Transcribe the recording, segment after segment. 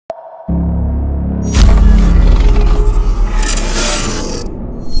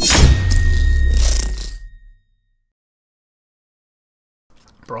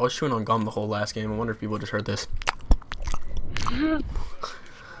Bro, I was chewing on gum the whole last game. I wonder if people just heard this. I'm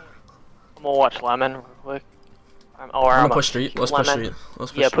gonna watch Lemon real quick. I'm gonna push street. Let's push street.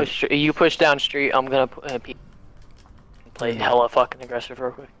 Let's push street. Push street. You push down street. I'm gonna play hella fucking aggressive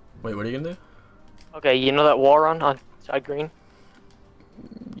real quick. Wait, what are you gonna do? Okay, you know that wall run on side green?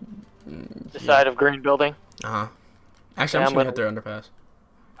 The side of green building? Uh-huh. Actually, I'm just gonna hit their underpass.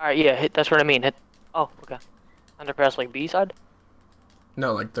 Alright, yeah, hit. That's what I mean. Hit. Oh, okay. Underpass like B side?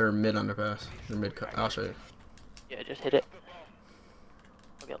 No, like their mid underpass. Their mid cut. I'll show you. Yeah, just hit it.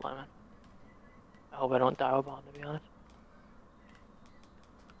 I'll get Lemon. I hope I don't die with bomb, to be honest.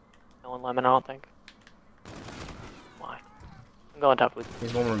 No one Lemon, I don't think. Why? I'm going top with.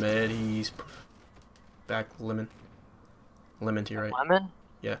 He's one more mid. He's back lemon. Lemon to your right. Lemon?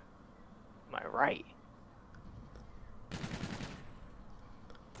 Yeah. My right.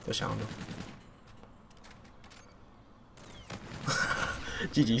 Just challenge him.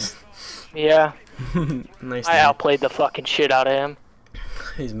 GG's. Yeah. Nice. I outplayed the fucking shit out of him.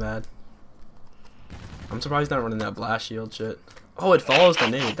 He's mad. I'm surprised he's not running that blast shield shit. Oh, it follows the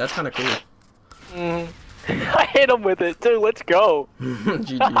nade. That's kind of cool. I hit him with it too. Let's go.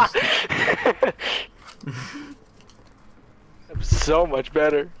 GG's. I'm so much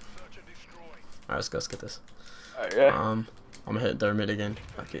better. Alright, let's get this. Alright, yeah. I'm gonna hit their mid again.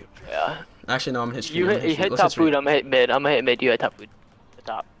 Fuck it. Yeah. Actually, no, I'm gonna hit street. You hit top food. I'm gonna hit mid. I'm gonna hit mid. You hit top food. The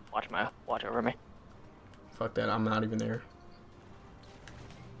top. Watch over me. Fuck that. I'm not even there.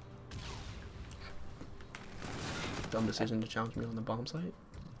 Dumb decision to challenge me on the bomb site.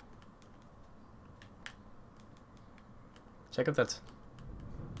 Check if that's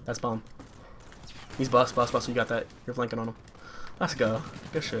bomb. He's bust. You got that. You're flanking on him. Let's go.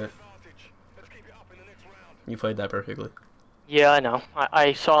 Good shit. You played that perfectly. Yeah, I know.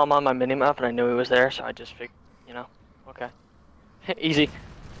 I saw him on my minimap and I knew he was there, so I just figured, you know, okay. Easy.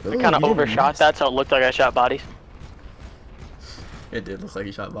 Ooh, I kind of overshot that, so it looked like I shot bodies. It did look like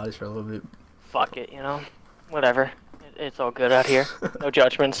you shot bodies for a little bit. Fuck it, you know. Whatever. It's all good out here. No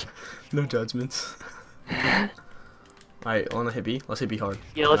judgments. No judgments. Alright, wanna hit B? Let's hit B hard.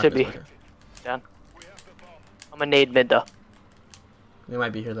 Yeah, let's hit B. Okay. Done. I'm gonna nade mid though. They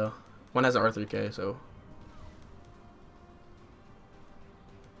might be here though. One has an R3K, so.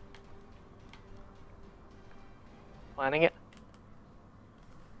 Planning it.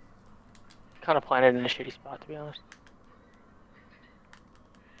 Kind of planted in a shitty spot, to be honest.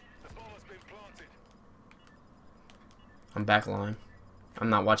 I'm back line. I'm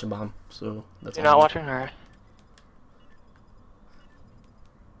not watching bomb, so that's. You're not watching, alright.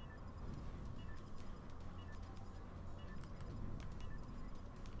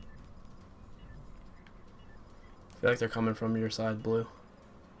 I feel like they're coming from your side, blue.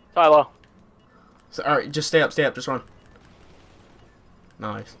 Silo. So, alright, just stay up, just run.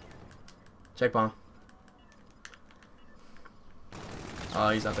 Nice. Check bomb. Oh,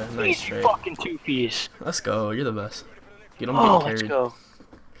 he's out there. Nice Easy straight. fucking two-piece. Let's go. You're the best. You don't Oh, get carried. let's go.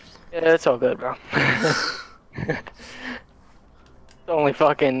 Yeah, it's all good, bro. It's only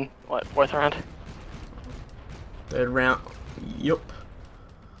fucking, what, 4th round? Third round. Yup.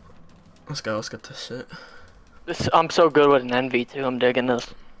 Let's go. Let's get this shit. I'm so good with an NV too. I'm digging this.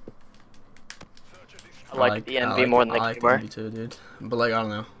 I like the NV more than the keyboard. I like the NV too, dude. But like, I don't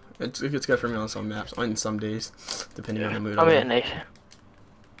know. It's good for me on some maps, on some days, depending on the mood. I'm hitting nation.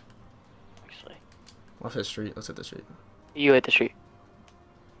 Actually. Let's hit street. Let's hit the street. You hit the street.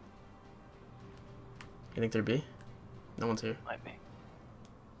 You think they're B? No one's here. Might be.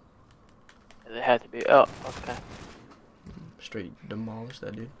 They had to be. Oh, okay. Straight demolish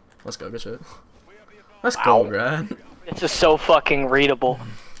that dude. Let's go. Good shit. Let's go, Brad. This is so fucking readable.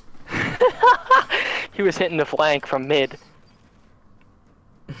 He was hitting the flank from mid.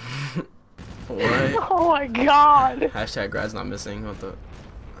 What? Oh my god! Hashtag Grad's not missing. What the?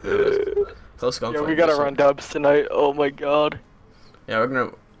 Close gunfight. Yeah, we gotta run dubs tonight. Oh my god. Yeah, we're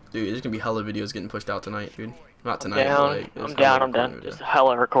gonna. Dude, there's gonna be hella videos getting pushed out tonight, dude. Not tonight, Down. but like. I'm down, I'm down. Just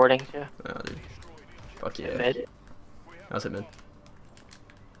hella recording, too. Yeah, dude. Fuck yeah. Mid. I was hit mid.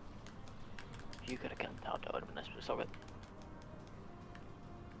 If you could've gotten out, that would've been nice, but so good.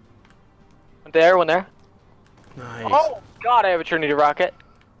 One there. Nice. Oh god, I have a Trinity rocket.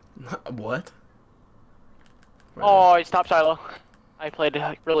 What? Oh, he's top silo. I played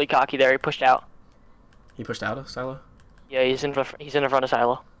really cocky there. He pushed out. He pushed out of silo? Yeah, he's in the front of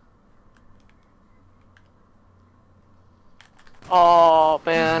silo. Oh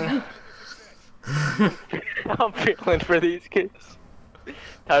man. I'm feeling for these kids.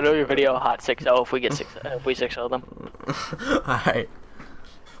 Title your video hot 6-0 if we get 6-0 them. Alright.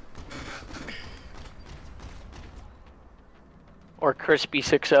 or crispy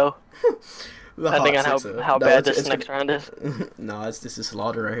 6-0. Depending on how bad this next round is. No, this is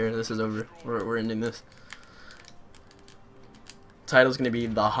slaughter right here. This is over. We're ending this. Title's gonna be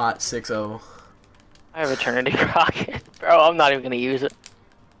the hot 6-0. I have Eternity Rocket. Bro, I'm not even gonna use it.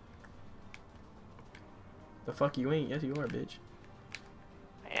 The fuck you ain't? Yes you are, bitch.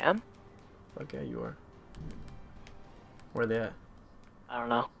 I am? Fuck yeah, you are. Where they at? I don't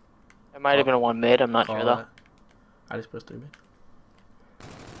know. It might have been a 1 mid, I'm not sure though. I just pushed 3 mid.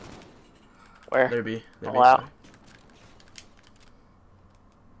 Where? There be. All out.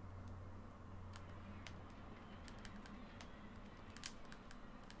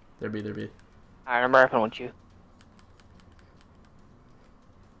 There be. Alright, I'm rapping with you.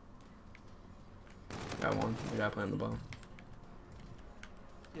 Got one. We gotta plant the bomb.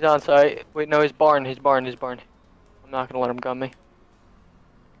 He's on site. Wait, no, he's barn. I'm not gonna let him gun me.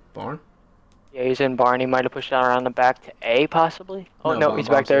 Barn? Yeah, he's in barn. He might have pushed out around the back to A, possibly. Oh, no, bomb, he's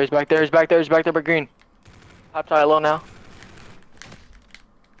back there. He's back there by green. Top side low now.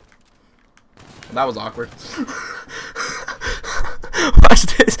 That was awkward. Watch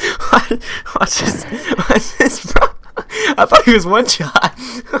this. Watch this, bro. I thought he was one shot.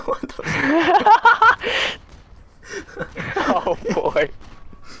 What the Oh, boy.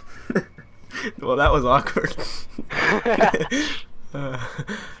 Well, that was awkward.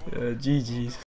 GG's.